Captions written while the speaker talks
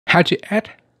how to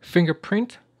add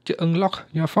fingerprint to unlock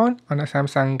your phone on the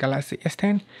Samsung Galaxy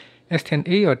S10,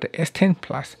 S10e or the S10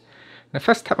 Plus. Now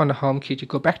first tap on the home key to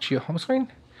go back to your home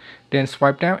screen, then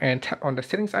swipe down and tap on the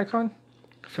settings icon.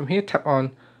 From here tap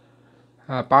on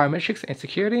biometrics and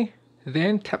security,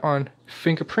 then tap on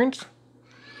fingerprints.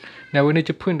 Now we need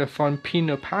to put in the phone PIN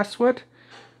or password,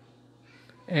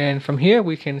 and from here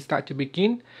we can start to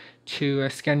begin to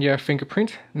scan your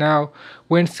fingerprint. Now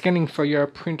when scanning for your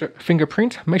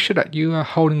fingerprint, make sure that you are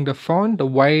holding the phone the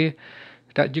way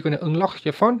that you're going to unlock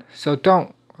your phone. So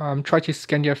don't try to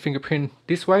scan your fingerprint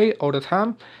this way all the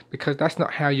time, because that's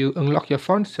not how you unlock your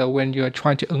phone. So when you're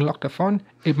trying to unlock the phone,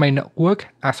 it may not work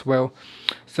as well.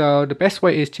 So the best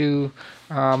way is to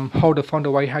hold the phone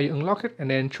the way how you unlock it, and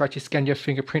then try to scan your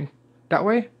fingerprint that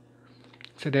way.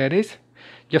 So there it is.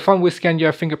 Your phone will scan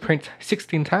your fingerprint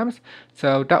 16 times.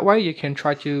 So that way you can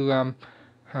try to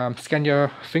scan your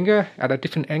finger at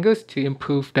different angles to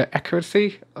improve the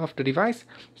accuracy of the device.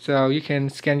 So you can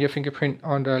scan your fingerprint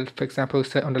on the, for example,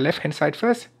 say on the left hand side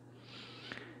first,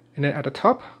 and then at the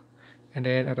top, and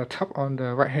then at the top on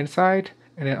the right hand side,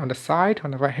 and then on the side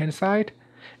on the right hand side,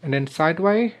 and then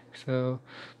sideways. So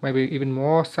maybe even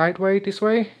more sideways this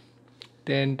way.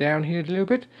 Then down here a little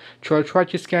bit. Try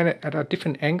to scan it at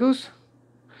different angles,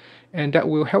 and that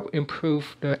will help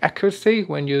improve the accuracy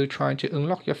when you're trying to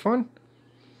unlock your phone.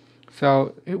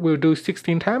 So it will do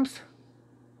 16 times.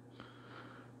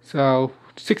 So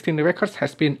 16 records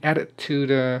has been added to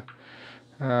the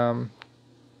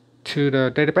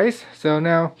database. So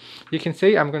now you can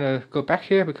see I'm gonna go back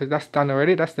here because that's done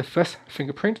already. That's the first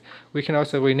fingerprint. We can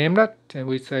also rename that, and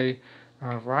we say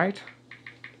right,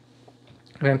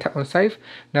 and then tap on save.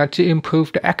 Now to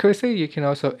improve the accuracy, you can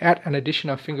also add an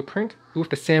additional fingerprint with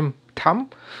the same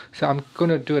thumb. So I'm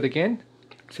gonna do it again.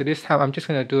 So this time I'm just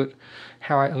gonna do it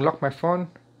how I unlock my phone,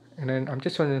 and then I'm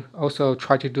just gonna also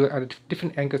try to do it at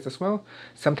different angles as well.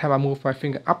 Sometimes I move my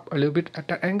finger up a little bit at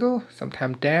that angle,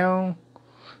 sometimes down,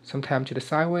 sometimes to the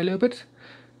sideways a little bit.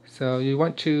 So you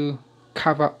want to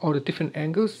cover all the different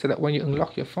angles so that when you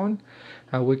unlock your phone,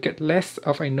 we get less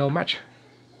of a no match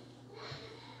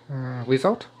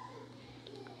result.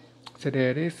 So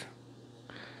there it is.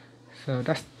 So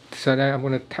then I'm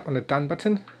going to tap on the done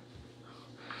button.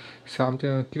 So I'm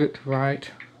going to give it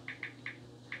right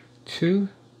 2,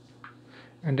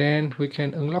 and then we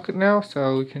can unlock it now.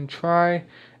 So we can try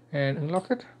and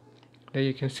unlock it. There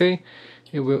you can see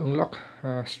it will unlock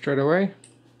straight away.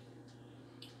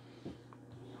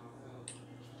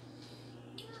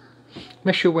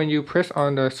 Make sure when you press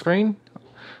on the screen,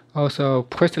 also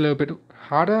press a little bit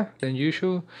harder than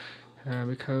usual,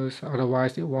 because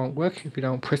otherwise it won't work if you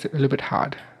don't press it a little bit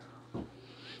hard.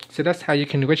 So that's how you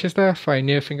can register for a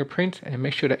new fingerprint and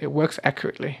make sure that it works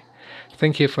accurately.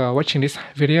 Thank you for watching this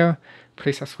video.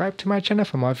 Please subscribe to my channel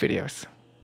for more videos.